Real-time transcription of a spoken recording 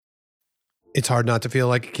It's hard not to feel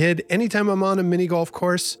like a kid anytime I'm on a mini golf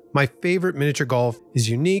course. My favorite miniature golf is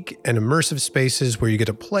unique and immersive spaces where you get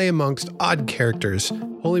to play amongst odd characters.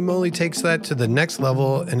 Holy Moly takes that to the next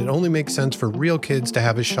level, and it only makes sense for real kids to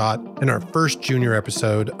have a shot in our first junior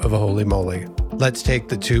episode of Holy Moly. Let's take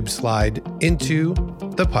the tube slide into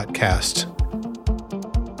the podcast.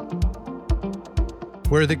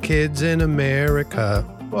 We're the kids in America.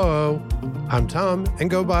 Whoa. I'm Tom and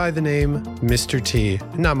go by the name Mr. T.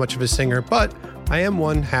 Not much of a singer, but I am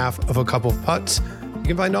one half of a couple of putts. You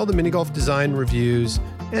can find all the mini golf design reviews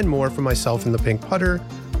and more from myself and the Pink Putter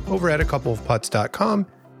over at acoupleofputts.com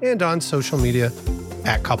and on social media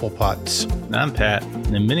at coupleputts. I'm Pat,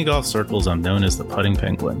 and in mini golf circles I'm known as the Putting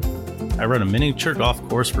Penguin. I run a miniature golf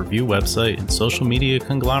course review website and social media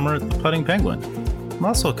conglomerate, the Putting Penguin. I'm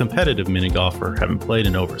also a competitive mini golfer, having played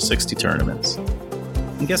in over 60 tournaments.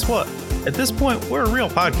 And guess what? At this point, we're a real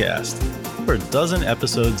podcast. We're a dozen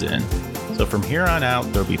episodes in. So from here on out,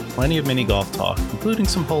 there'll be plenty of mini golf talk, including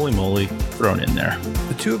some Holy Moly thrown in there.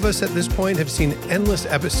 The two of us at this point have seen endless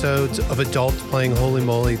episodes of adults playing Holy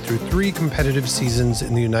Moly through 3 competitive seasons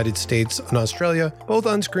in the United States and Australia, both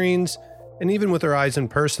on screens, and even with our eyes in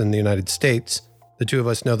person in the United States. The two of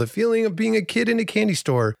us know the feeling of being a kid in a candy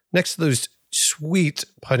store next to those sweet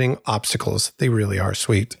putting obstacles. They really are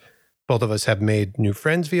sweet. Both of us have made new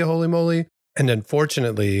friends via Holy Moly, and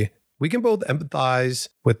unfortunately, we can both empathize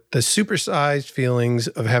with the supersized feelings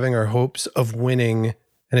of having our hopes of winning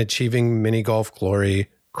and achieving mini golf glory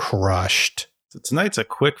crushed. So tonight's a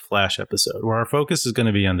quick flash episode where our focus is going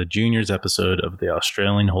to be on the juniors episode of the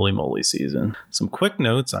Australian Holy Moly season. Some quick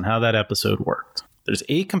notes on how that episode worked. There's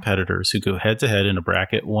 8 competitors who go head-to-head in a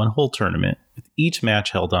bracket one-hole tournament, with each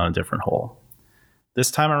match held on a different hole. This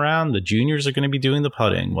time around, the juniors are going to be doing the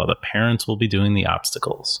putting, while the parents will be doing the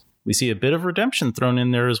obstacles. We see a bit of redemption thrown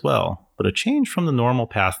in there as well, but a change from the normal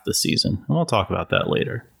path this season, and we'll talk about that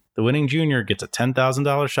later. The winning junior gets a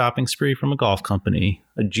 $10,000 shopping spree from a golf company,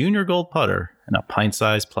 a junior gold putter, and a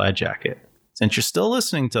pint-sized plaid jacket. Since you're still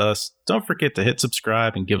listening to us, don't forget to hit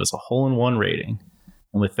subscribe and give us a hole-in-one rating.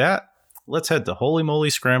 And with that, let's head to Holy Moly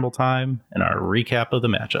Scramble time and our recap of the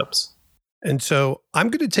matchups. And so I'm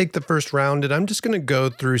going to take the first round, and I'm just going to go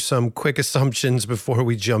through some quick assumptions before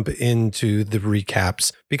we jump into the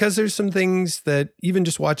recaps, because there's some things that even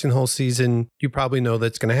just watching the whole season, you probably know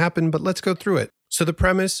that's going to happen, but let's go through it. So the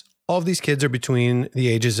premise, all of these kids are between the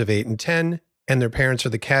ages of 8 and 10, and their parents are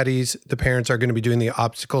the caddies. The parents are going to be doing the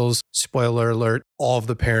obstacles. Spoiler alert, all of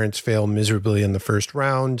the parents fail miserably in the first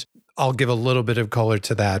round. I'll give a little bit of color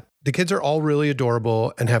to that. The kids are all really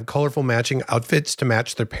adorable and have colorful matching outfits to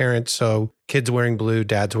match their parents. So kids wearing blue,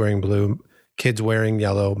 dad's wearing blue, kids wearing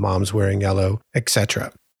yellow, mom's wearing yellow,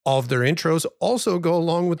 etc. All of their intros also go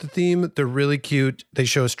along with the theme. They're really cute. They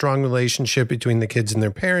show a strong relationship between the kids and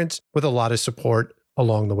their parents with a lot of support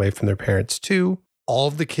along the way from their parents too. All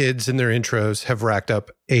of the kids in their intros have racked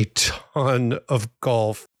up a ton of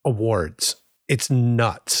golf awards. It's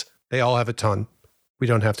nuts. They all have a ton. We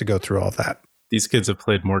don't have to go through all that. These kids have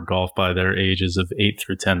played more golf by their ages of 8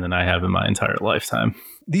 through 10 than I have in my entire lifetime.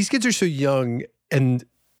 These kids are so young, and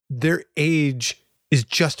their age is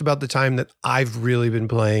just about the time that I've really been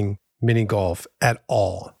playing mini golf at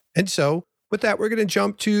all. And so with that, we're going to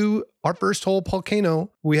jump to our first hole,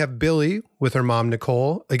 Volcano. We have Billy with her mom,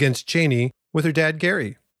 Nicole, against Janie with her dad,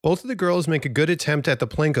 Gary. Both of the girls make a good attempt at the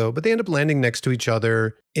Plinko, but they end up landing next to each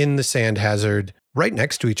other in the sand hazard, right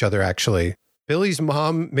next to each other, actually. Billy's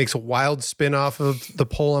mom makes a wild spin off of the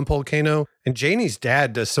pole on Volcano, and Janie's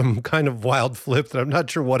dad does some kind of wild flip that I'm not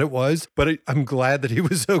sure what it was, but I'm glad that he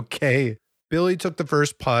was okay. Billy took the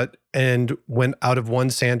first putt and went out of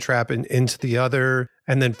one sand trap and into the other,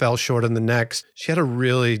 and then fell short on the next. She had a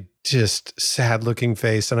really just sad looking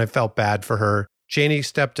face, and I felt bad for her. Janie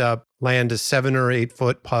stepped up, landed a 7 or 8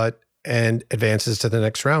 foot putt, and advances to the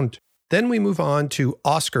next round. Then we move on to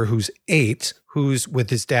Oscar, who's 8, who's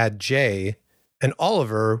with his dad, Jay, and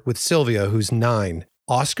Oliver with Sylvia, who's 9.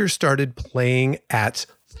 Oscar started playing at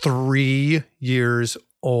 3 years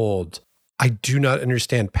old. I do not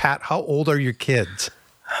understand. Pat, how old are your kids?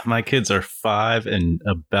 My kids are 5 and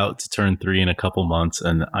about to turn 3 in a couple months,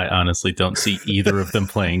 and I honestly don't see either of them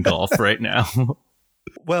playing golf right now.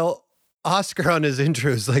 Well, Oscar on his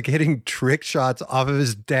intro is like hitting trick shots off of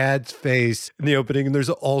his dad's face in the opening. And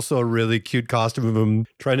there's also a really cute costume of him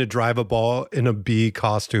trying to drive a ball in a bee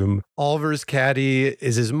costume. Oliver's caddy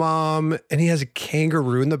is his mom, and he has a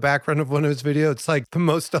kangaroo in the background of one of his videos. It's like the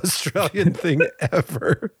most Australian thing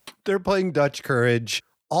ever. They're playing Dutch Courage.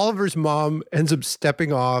 Oliver's mom ends up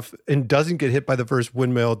stepping off and doesn't get hit by the first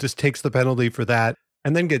windmill, just takes the penalty for that,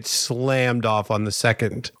 and then gets slammed off on the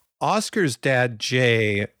second. Oscar's dad,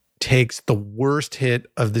 Jay, takes the worst hit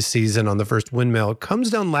of the season on the first windmill,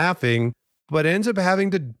 comes down laughing, but ends up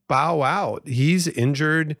having to bow out. He's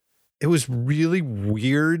injured. It was really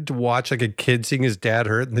weird to watch like a kid seeing his dad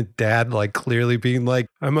hurt and the dad like clearly being like,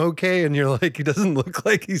 I'm okay. And you're like, he doesn't look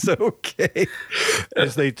like he's okay.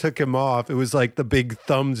 As they took him off, it was like the big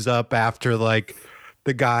thumbs up after like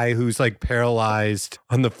the guy who's like paralyzed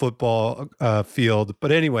on the football field.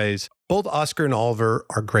 But anyways, both Oscar and Oliver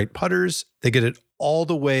are great putters. They get it all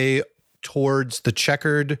the way towards the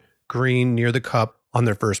checkered green near the cup on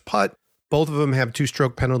their first putt. Both of them have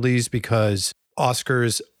 2-stroke penalties because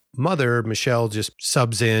Oscar's mother, Michelle, just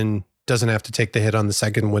subs in, doesn't have to take the hit on the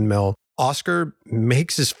second windmill. Oscar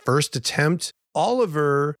makes his first attempt.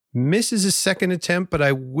 Oliver misses his second attempt, but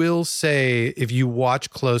I will say, if you watch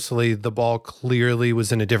closely, the ball clearly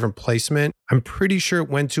was in a different placement. I'm pretty sure it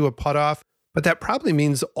went to a putt off, but that probably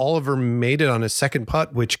means Oliver made it on his second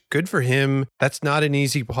putt, which good for him. That's not an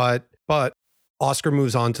easy putt, but Oscar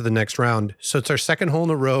moves on to the next round. So it's our second hole in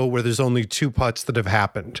a row where there's only 2 putts that have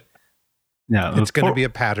happened. Now, it's going to be a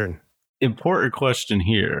pattern. Important question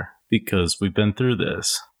here, because we've been through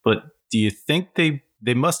this, but do you think they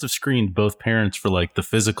must have screened both parents for like the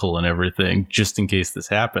physical and everything just in case this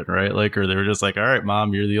happened, right? Like, or they were just like, all right,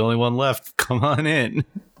 Mom, you're the only one left. Come on in.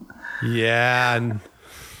 Yeah. And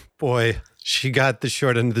boy, she got the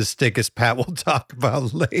short end of the stick, as Pat will talk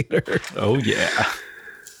about later. Oh, yeah.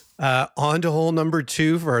 On to hole number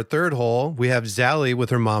 2 for our third hole. We have Zally with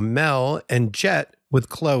her mom, Mel, and Jet with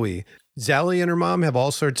Chloe. Zally and her mom have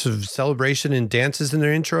all sorts of celebration and dances in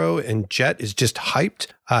their intro, and Jet is just hyped.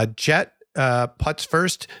 Jet putts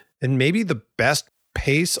first, and maybe the best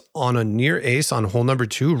pace on a near ace on hole number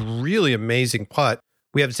 2. Really amazing putt.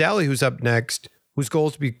 We have Zally, who's up next, whose goal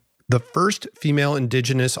is to be the first female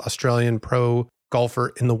Indigenous Australian pro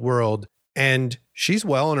golfer in the world, and she's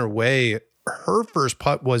well on her way. Her first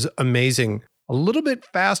putt was amazing. A little bit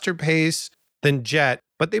faster pace than Jet,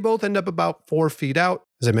 but they both end up about 4 feet out.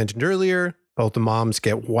 As I mentioned earlier, both the moms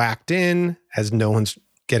get whacked in as no one's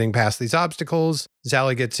getting past these obstacles.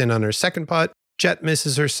 Zally gets in on her second putt. Jet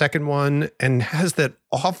misses her second one and has that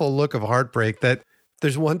awful look of heartbreak. That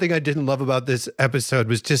there's one thing I didn't love about this episode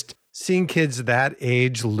was just seeing kids that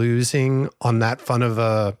age losing on that fun of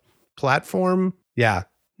a platform. Yeah,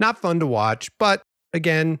 not fun to watch, but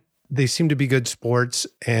again, they seem to be good sports,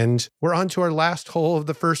 and we're on to our last hole of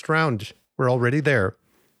the first round. We're already there.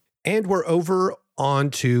 And we're over on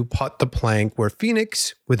to Putt the Plank, where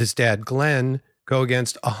Phoenix, with his dad Glenn, go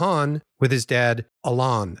against Ahan with his dad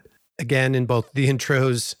Alon. Again, in both the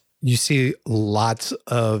intros, you see lots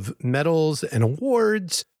of medals and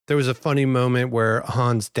awards. There was a funny moment where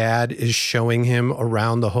Ahan's dad is showing him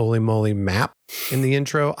around the Holy Moly map in the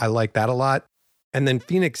intro. I like that a lot. And then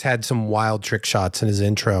Phoenix had some wild trick shots in his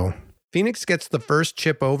intro. Phoenix gets the first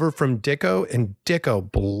chip over from Dicko, and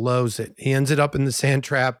Dicko blows it. He ends it up in the sand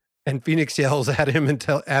trap, and Phoenix yells at him and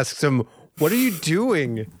asks him, "What are you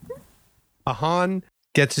doing?" Ahan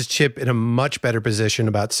gets his chip in a much better position,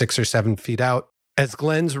 about 6 or 7 feet out. As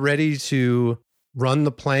Glenn's ready to run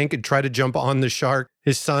the plank and try to jump on the shark,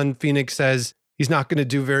 his son, Phoenix, says he's not going to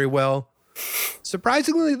do very well.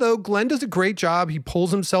 Surprisingly, though, Glenn does a great job. He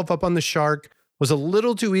pulls himself up on the shark, was a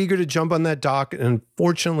little too eager to jump on that dock, and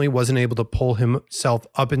unfortunately wasn't able to pull himself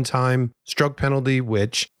up in time. Stroke penalty,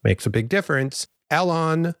 which makes a big difference.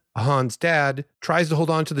 Alon, Ahan's dad, tries to hold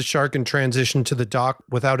on to the shark and transition to the dock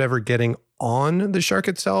without ever getting on the shark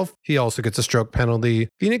itself. He also gets a stroke penalty.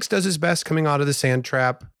 Phoenix does his best coming out of the sand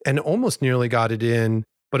trap and almost nearly got it in.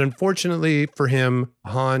 But unfortunately for him,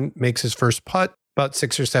 Ahan makes his first putt about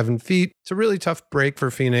 6 or 7 feet. It's a really tough break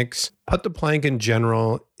for Phoenix. Putt the Plank in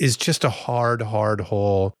general is just a hard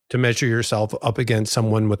hole to measure yourself up against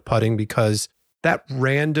someone with putting, because that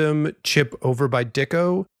random chip over by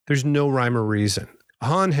Dicko, there's no rhyme or reason.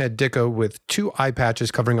 Ahan had Dicko with 2 eye patches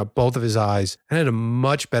covering up both of his eyes and had a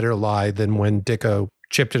much better lie than when Dicko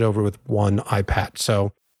chipped it over with 1 eye patch.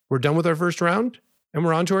 So we're done with our first round and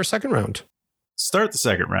we're on to our second round. Start the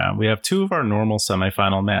second round. We have 2 of our normal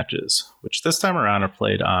semifinal matches, which this time around are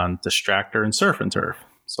played on Distractor and Surf and Turf.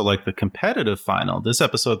 So like the competitive final, this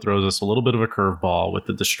episode throws us a little bit of a curveball with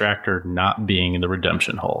the Distractor not being in the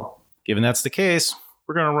redemption hole. Given that's the case,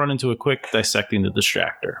 we're going to run into a quick dissecting the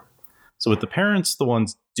Distractor. So with the parents, the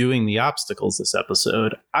ones doing the obstacles this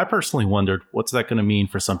episode, I personally wondered, what's that going to mean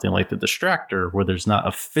for something like the Distractor, where there's not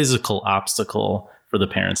a physical obstacle for the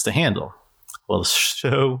parents to handle? Well, the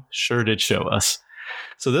show sure did show us.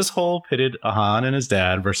 So this hole pitted Ahan and his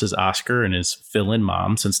dad versus Oscar and his fill-in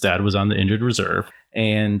mom, since dad was on the injured reserve.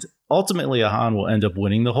 And ultimately, Ahan will end up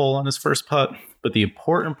winning the hole on his first putt. But the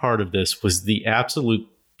important part of this was the absolute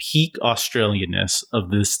peak Australianness of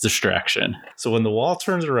this distraction. So when the wall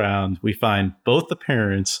turns around, we find both the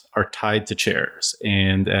parents are tied to chairs.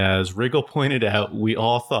 And as Riggle pointed out, we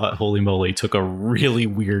all thought Holy Moly took a really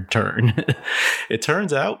weird turn. It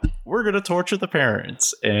turns out we're going to torture the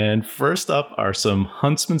parents. And first up are some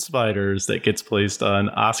huntsman spiders that gets placed on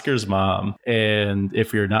Oscar's mom. And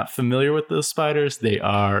if you're not familiar with those spiders, they're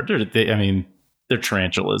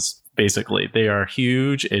tarantulas. Basically, they are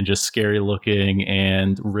huge and just scary looking.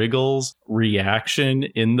 And Riggle's reaction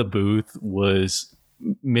in the booth was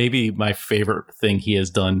maybe my favorite thing he has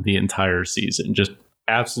done the entire season. Just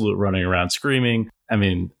absolute running around screaming. I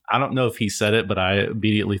mean, I don't know if he said it, but I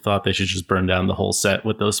immediately thought they should just burn down the whole set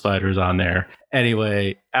with those spiders on there.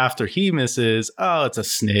 Anyway, after he misses, it's a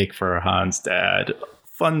snake for Han's dad.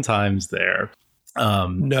 Fun times there.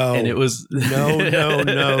 No, and it was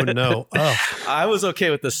no. Oh. I was okay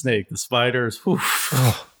with the snake. The spiders,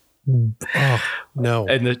 no.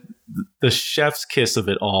 And the chef's kiss of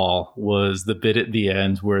it all was the bit at the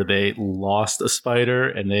end where they lost a spider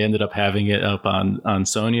and they ended up having it up on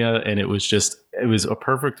Sonia, and it was a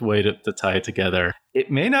perfect way to tie it together.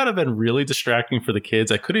 It may not have been really distracting for the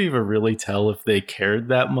kids. I couldn't even really tell if they cared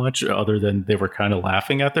that much, other than they were kind of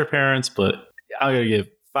laughing at their parents. But I'm gonna give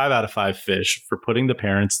 5 out of 5 fish for putting the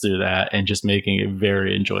parents through that and just making a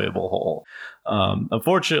very enjoyable whole.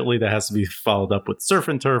 Unfortunately, that has to be followed up with surf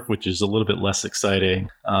and turf, which is a little bit less exciting.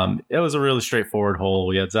 It was a really straightforward hole.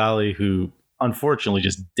 We had Zali, who unfortunately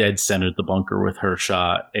just dead centered the bunker with her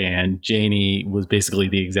shot, and Janie was basically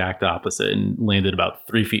the exact opposite and landed about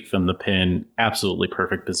 3 feet from the pin. Absolutely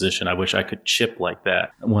perfect position. I wish I could chip like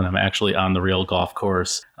that when I'm actually on the real golf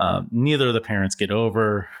course. Neither of the parents get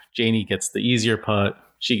over. Janie gets the easier putt.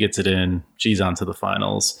 She gets it in. She's on to the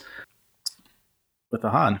finals with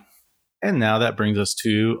Han. And now that brings us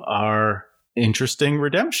to our interesting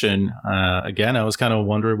redemption. Again, I was kind of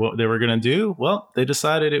wondering what they were going to do. Well, they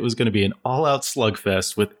decided it was going to be an all-out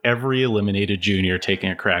slugfest with every eliminated junior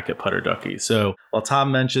taking a crack at Putter Ducky. So while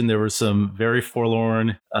Tom mentioned there were some very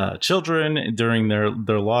forlorn children during their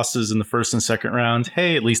losses in the first and second round,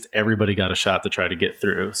 hey, at least everybody got a shot to try to get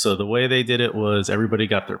through. So the way they did it was everybody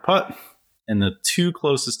got their putt, and the two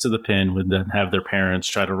closest to the pin would then have their parents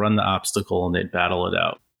try to run the obstacle, and they'd battle it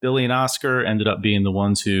out. Billy and Oscar ended up being the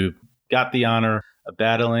ones who got the honor of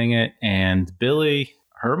battling it, and Billy,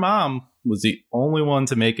 her mom, was the only one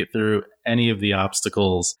to make it through any of the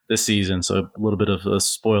obstacles this season. So a little bit of a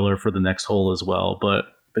spoiler for the next hole as well. But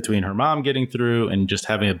between her mom getting through and just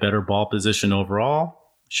having a better ball position overall,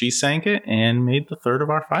 she sank it and made the third of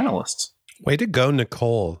our finalists. Way to go,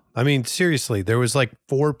 Nicole. I mean, seriously, there was like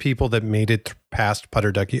 4 people that made it past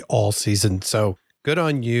Putter Ducky all season. So good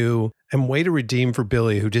on you. And way to redeem for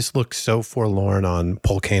Billy, who just looked so forlorn on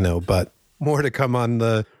Volcano. But more to come on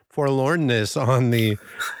the forlornness on the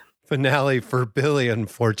finale for Billy,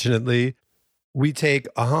 unfortunately. We take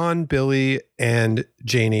Han, Billy, and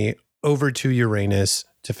Janie over to Uranus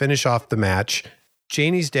to finish off the match.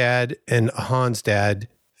 Janie's dad and Han's dad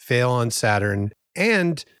fail on Saturn,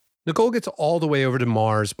 and Nicole gets all the way over to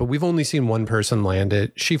Mars, but we've only seen one person land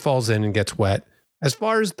it. She falls in and gets wet. As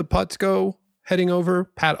far as the putts go heading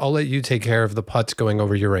over, Pat, I'll let you take care of the putts going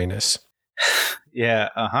over Uranus. Yeah,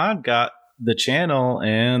 Han got the channel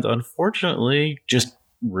and unfortunately just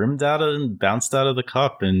rimmed out and bounced out of the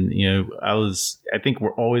cup. And, I think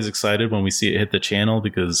we're always excited when we see it hit the channel,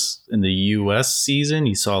 because in the US season,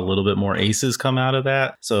 you saw a little bit more aces come out of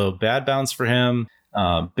that. So bad bounce for him.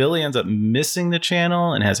 Billy ends up missing the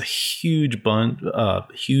channel and has a huge bounce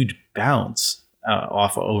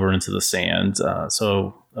off over into the sand.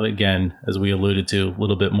 So again, as we alluded to, a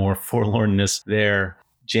little bit more forlornness there.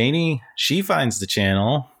 Janie, she finds the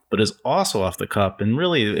channel, but is also off the cup. And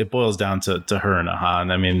really, it boils down to her and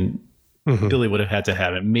Han. I mean, Billy would have had to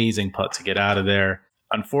have an amazing putt to get out of there.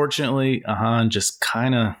 Unfortunately, Han just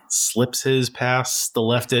kind of slips his past the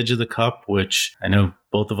left edge of the cup, which I know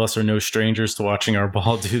both of us are no strangers to watching our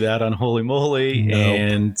ball do that on Holy Moly. Nope.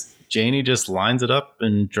 And Janie just lines it up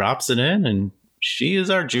and drops it in, and she is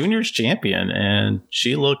our juniors champion, and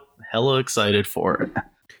she looked hella excited for it.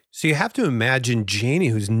 So you have to imagine Janie,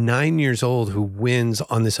 who's 9 years old, who wins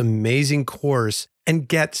on this amazing course and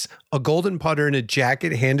gets a golden putter and a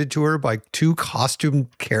jacket handed to her by 2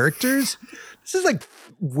 costumed characters. This is like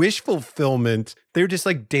wish fulfillment. They're just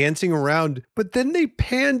like dancing around, but then they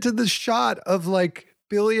pan to the shot of like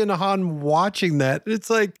Billy and Han watching that. It's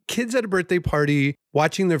like kids at a birthday party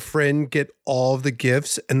watching their friend get all of the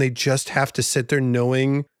gifts, and they just have to sit there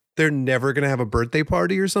knowing they're never going to have a birthday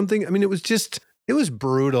party or something. I mean, it was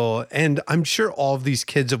brutal. And I'm sure all of these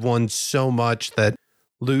kids have won so much that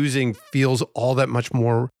losing feels all that much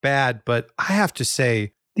more bad. But I have to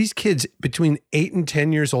say, these kids between 8 and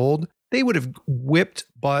 10 years old, they would have whipped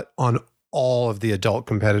butt on all of the adult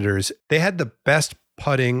competitors. They had the best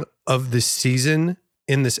putting of the season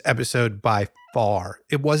in this episode by far.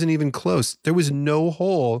 It wasn't even close. There was no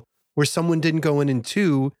hole where someone didn't go in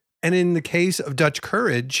 2. And in the case of Dutch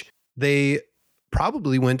Courage, they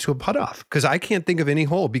probably went to a putt off, because I can't think of any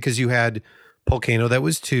hole, because you had Volcano that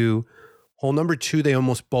was 2. Hole number 2, they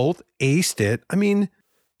almost both aced it. I mean,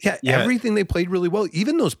 yeah, everything they played really well.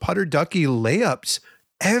 Even those putter ducky layups,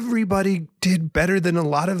 everybody did better than a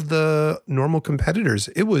lot of the normal competitors.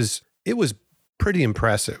 It was pretty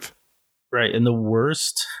impressive. Right. And the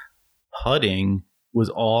worst putting was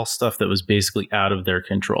all stuff that was basically out of their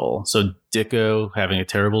control. So Dicko having a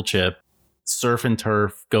terrible chip, surf and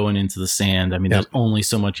turf going into the sand. I mean, there's only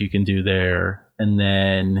so much you can do there. And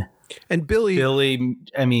then... And Billy,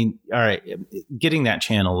 I mean, all right, getting that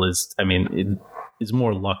channel is, I mean, it is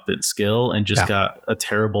more luck than skill, and just got a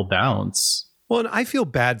terrible bounce. Well, and I feel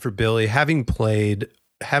bad for Billy, having tried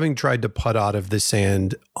to putt out of the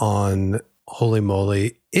sand on Holy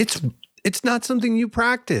Moly. It's not something you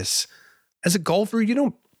practice. As a golfer, you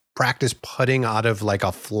don't practice putting out of like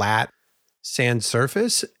a flat sand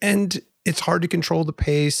surface, and it's hard to control the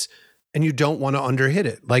pace, and you don't want to underhit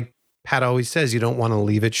it. Like Pat always says, you don't want to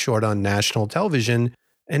leave it short on national television.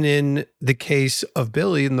 And in the case of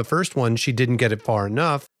Billy, in the first one, she didn't get it far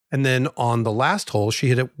enough. And then on the last hole, she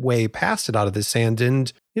hit it way past it out of the sand.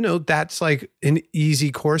 And, you know, that's like an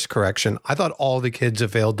easy course correction. I thought all the kids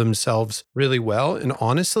availed themselves really well. And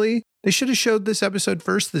honestly, they should have showed this episode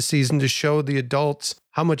first this season to show the adults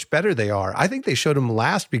how much better they are. I think they showed them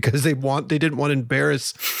last because they didn't want to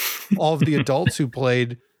embarrass all of the adults who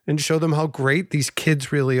played and show them how great these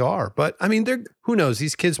kids really are. But I mean, who knows?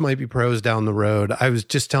 These kids might be pros down the road. I was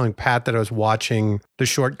just telling Pat that I was watching The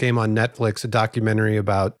Short Game on Netflix, a documentary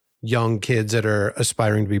about young kids that are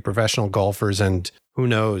aspiring to be professional golfers. And who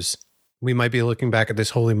knows? We might be looking back at this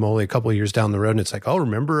Holy Moly a couple of years down the road, and it's like, oh,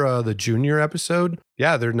 remember the junior episode?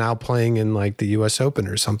 Yeah, they're now playing in like the US Open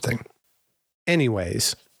or something.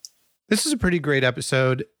 Anyways, this is a pretty great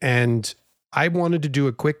episode, and I wanted to do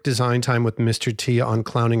a quick design time with Mr. T on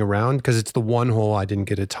Clowning Around because it's the one hole I didn't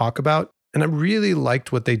get to talk about. And I really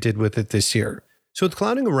liked what they did with it this year. So with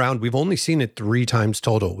Clowning Around, we've only seen it 3 times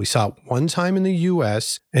total. We saw it 1 time in the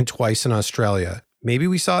US and twice in Australia. Maybe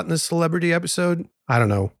we saw it in the celebrity episode. I don't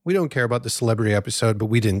know. We don't care about the celebrity episode, but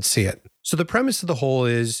we didn't see it. So the premise of the hole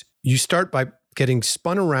is you start by getting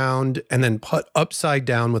spun around and then putt upside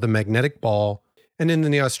down with a magnetic ball. And in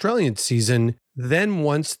the Australian season, then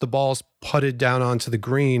once the ball's putted down onto the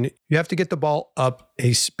green, you have to get the ball up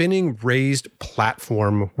a spinning raised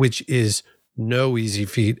platform, which is no easy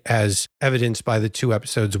feat, as evidenced by the 2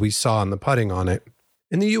 episodes we saw on the putting on it.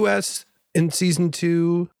 In the US, in season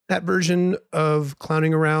 2, that version of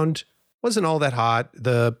Clowning Around wasn't all that hot.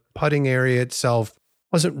 The putting area itself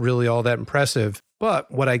wasn't really all that impressive. But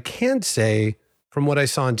what I can say from what I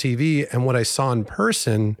saw on TV and what I saw in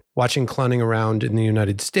person watching Clowning Around in the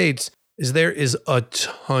United States is there is a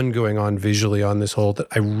ton going on visually on this hole that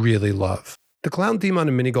I really love. The clown theme on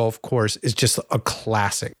a mini golf course is just a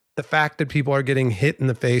classic. The fact that people are getting hit in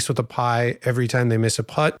the face with a pie every time they miss a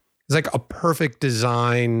putt is like a perfect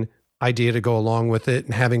design idea to go along with it,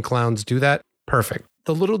 and having clowns do that, perfect.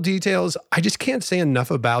 The little details, I just can't say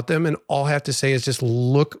enough about them, and all I have to say is just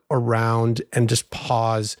look around and just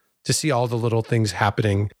pause to see all the little things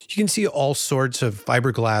happening. You can see all sorts of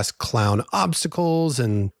fiberglass clown obstacles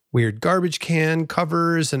and weird garbage can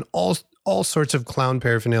covers and all sorts of clown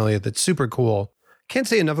paraphernalia that's super cool. Can't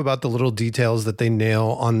say enough about the little details that they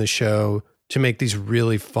nail on the show to make these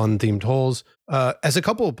really fun themed holes. As a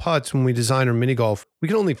couple of putts, when we design our mini golf, we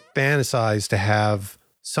can only fantasize to have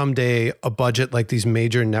someday a budget like these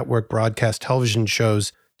major network broadcast television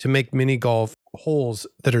shows to make mini golf holes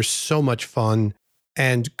that are so much fun.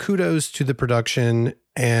 And kudos to the production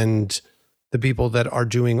and the people that are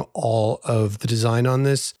doing all of the design on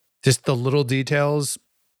this. Just the little details,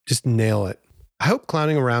 just nail it. I hope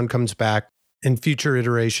Clowning Around comes back in future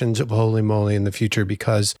iterations of Holy Moly in the future,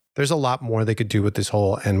 because there's a lot more they could do with this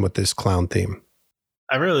hole and with this clown theme.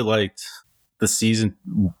 I really liked the season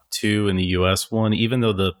 2 in the US one, even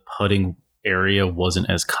though the putting area wasn't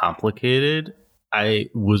as complicated.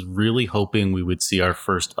 I was really hoping we would see our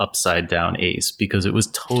first upside down ace, because it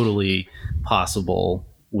was totally possible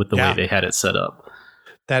with the way they had it set up.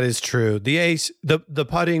 That is true. The ace, the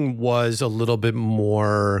putting was a little bit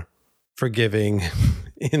more forgiving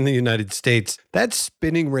in the United States. That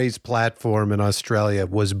spinning raised platform in Australia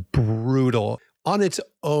was brutal on its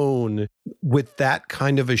own with that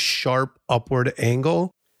kind of a sharp upward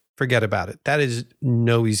angle. Forget about it. That is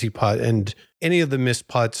no easy putt. And any of the missed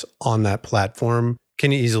putts on that platform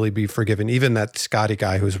can easily be forgiven. Even that Scotty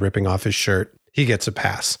guy who's ripping off his shirt, he gets a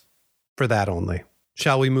pass for that only.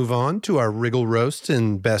 Shall we move on to our Wriggle Roast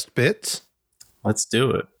and Best Bits? Let's do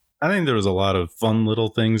it. I think there was a lot of fun little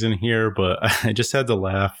things in here, but I just had to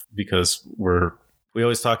laugh because we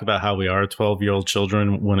always talk about how we are 12-year-old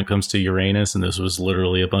children when it comes to Uranus, and this was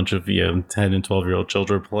literally a bunch of 10 and 12-year-old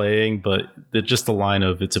children playing, but just the line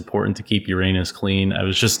of it's important to keep Uranus clean. I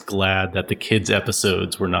was just glad that the kids'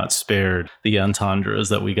 episodes were not spared the entendres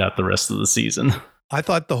that we got the rest of the season. I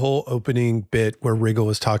thought the whole opening bit where Wriggle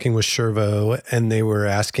was talking with Shervo and they were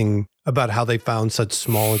asking about how they found such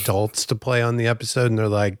small adults to play on the episode. And they're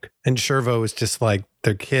like, and Shervo was just like,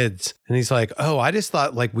 they're kids. And he's like, oh, I just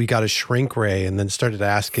thought like we got a shrink ray, and then started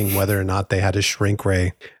asking whether or not they had a shrink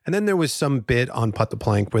ray. And then there was some bit on Putt the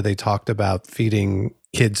Plank where they talked about feeding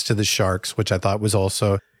kids to the sharks, which I thought was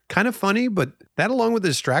also kind of funny, but that along with the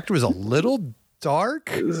distractor was a little dark.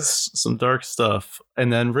 Some dark stuff.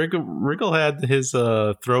 And then Wriggle had his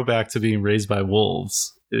throwback to being raised by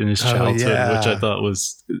wolves in his childhood, which I thought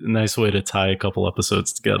was a nice way to tie a couple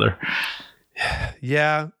episodes together.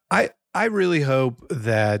 Yeah, I really hope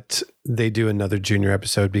that they do another junior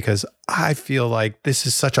episode, because I feel like this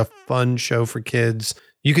is such a fun show for kids.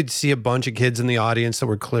 You could see a bunch of kids in the audience that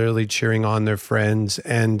were clearly cheering on their friends.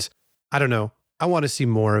 And I don't know, I want to see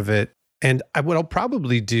more of it. And what I'll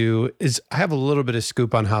probably do is I have a little bit of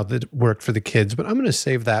scoop on how that worked for the kids, but I'm going to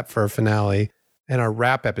save that for our finale and our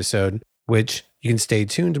wrap episode, which you can stay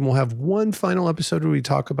tuned, and we'll have one final episode where we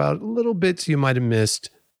talk about little bits you might have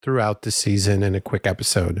missed throughout the season in a quick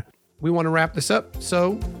episode. We want to wrap this up,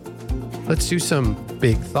 so let's do some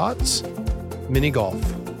big thoughts. Mini golf.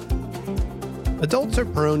 Adults are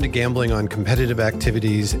prone to gambling on competitive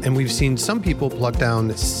activities, and we've seen some people plug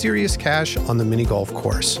down serious cash on the mini golf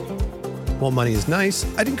course. While money is nice,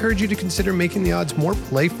 I'd encourage you to consider making the odds more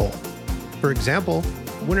playful. For example,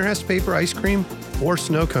 winner has to pay for ice cream or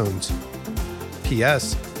snow cones.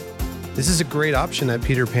 P.S. This is a great option at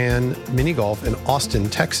Peter Pan Mini Golf in Austin,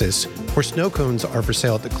 Texas, where snow cones are for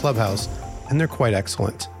sale at the clubhouse, and they're quite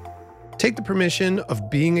excellent. Take the permission of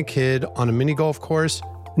being a kid on a mini golf course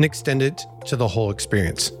and extend it to the whole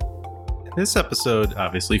experience. This episode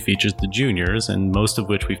obviously features the juniors, and most of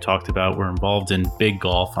which we've talked about were involved in big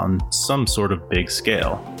golf on some sort of big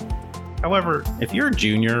scale. However, if you're a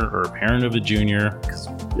junior or a parent of a junior, because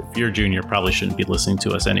if you're a junior, probably shouldn't be listening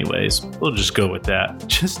to us anyways, we'll just go with that.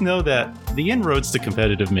 Just know that the inroads to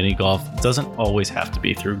competitive mini golf doesn't always have to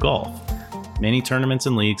be through golf. Many tournaments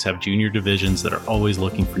and leagues have junior divisions that are always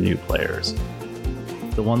looking for new players.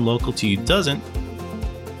 If the one local to you doesn't,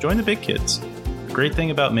 join the big kids. The great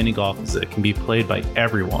thing about mini golf is that it can be played by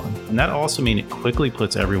everyone, and that also means it quickly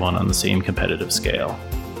puts everyone on the same competitive scale.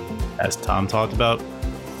 As Tom talked about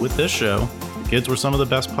with this show, the kids were some of the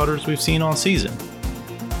best putters we've seen all season.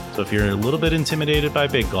 So if you're a little bit intimidated by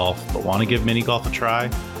big golf but want to give mini golf a try,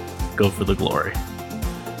 go for the glory.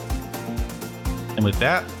 And with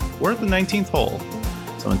that, we're at the 19th hole.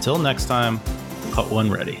 So until next time, putt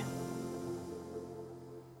one ready.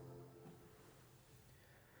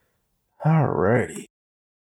 Alrighty.